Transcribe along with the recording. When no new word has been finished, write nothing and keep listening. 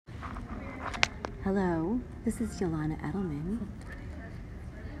Hello, this is Yolana Edelman.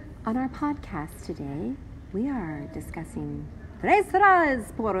 On our podcast today, we are discussing Tres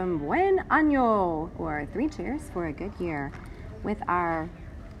Cheers por un buen año, or 3 cheers for a good year, with our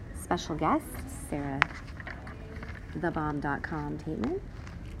special guest, Sarah thebomb.com Tateman.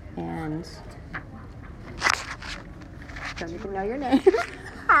 And don't even know your name.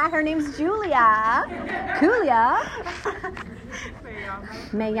 Her name's Julia.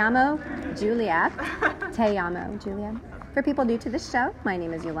 Me llamo Julia. Te llamo Julia. For people new to the show, my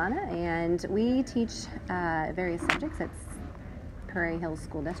name is Yolana, and we teach various subjects at Prairie Hills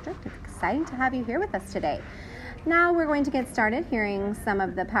School District. It's exciting to have you here with us today. Now we're going to get started hearing some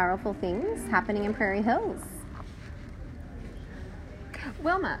of the powerful things happening in Prairie Hills.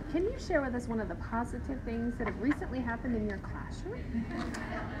 Wilma, can you share with us one of the positive things that have recently happened in your classroom?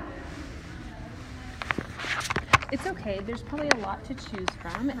 It's okay. There's probably a lot to choose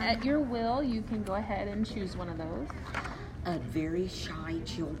from. At your will, you can go ahead and choose one of those. Very shy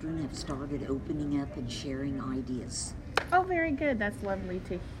children have started opening up and sharing ideas. Oh, very good. That's lovely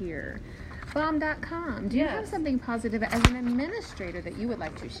to hear. Bomb.com, do you have Yes. something positive as an administrator that you would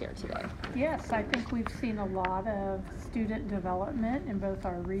like to share today? Yes, I think we've seen a lot of student development in both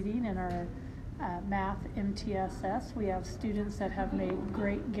our reading and our math MTSS. We have students that have made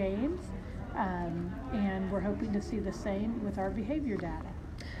great gains, and we're hoping to see the same with our behavior data.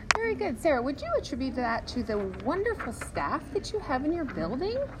 Very good. Sarah, would you attribute that to the wonderful staff that you have in your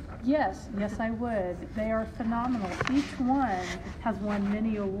building? Yes, I would. They are phenomenal. Each one has won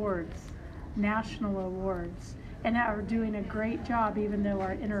many awards, national awards, and are doing a great job even though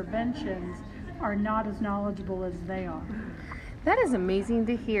our interventions are not as knowledgeable as they are. That is amazing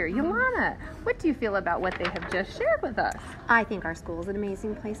to hear. Yolana, what do you feel about what they have just shared with us? I think our school is an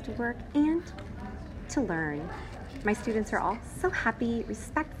amazing place to work and to learn. My students are all so happy,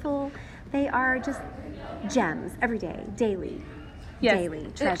 respectful. They are just gems every day, daily. Daily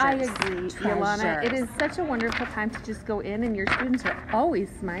treasures. I agree, Yolana. It is such a wonderful time to just go in, and your students are always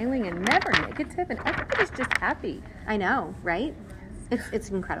smiling and never negative, and everybody's just happy. I know, right? It's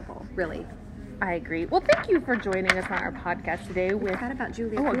incredible, really. I agree. Well, thank you for joining us on our podcast today. I forgot about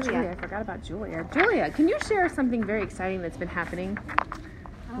Julia. I forgot about Julia. Julia, can you share something very exciting that's been happening?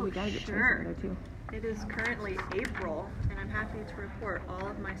 Oh, we gotta get sure. Tracy there too. It is currently April, and I'm happy to report all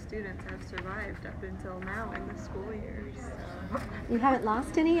of my students have survived up until now in the school year. So You haven't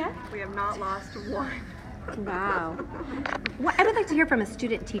lost any yet? we have not lost one. Wow. Well, I would like to hear from a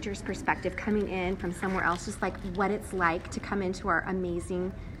student teacher's perspective coming in from somewhere else, just like what it's like to come into our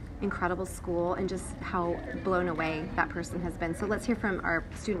amazing, incredible school and just how blown away that person has been. So let's hear from our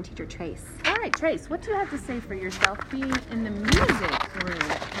student teacher, Trace. All right, Trace, what do you have to say for yourself being in the music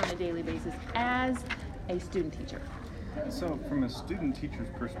room on a daily basis as a student teacher? So from a student teacher's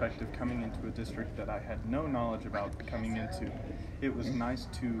perspective, coming into a district that I had no knowledge about coming into, it was nice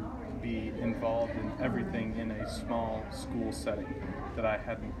to be involved in everything in a small school setting that I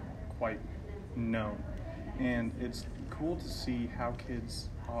hadn't quite known. And it's cool to see how kids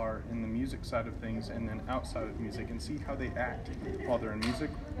are in the music side of things and then outside of music, and see how they act while they're in music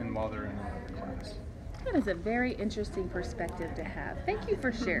and while they're in another class. That is a very interesting perspective to have. Thank you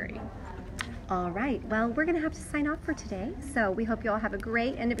for sharing. All right, well, we're going to have to sign off for today. So we hope you all have a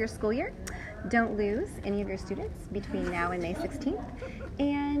great end of your school year. Don't lose any of your students between now and May 16th.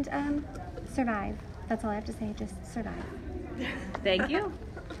 And survive. That's all I have to say, just survive. Thank you.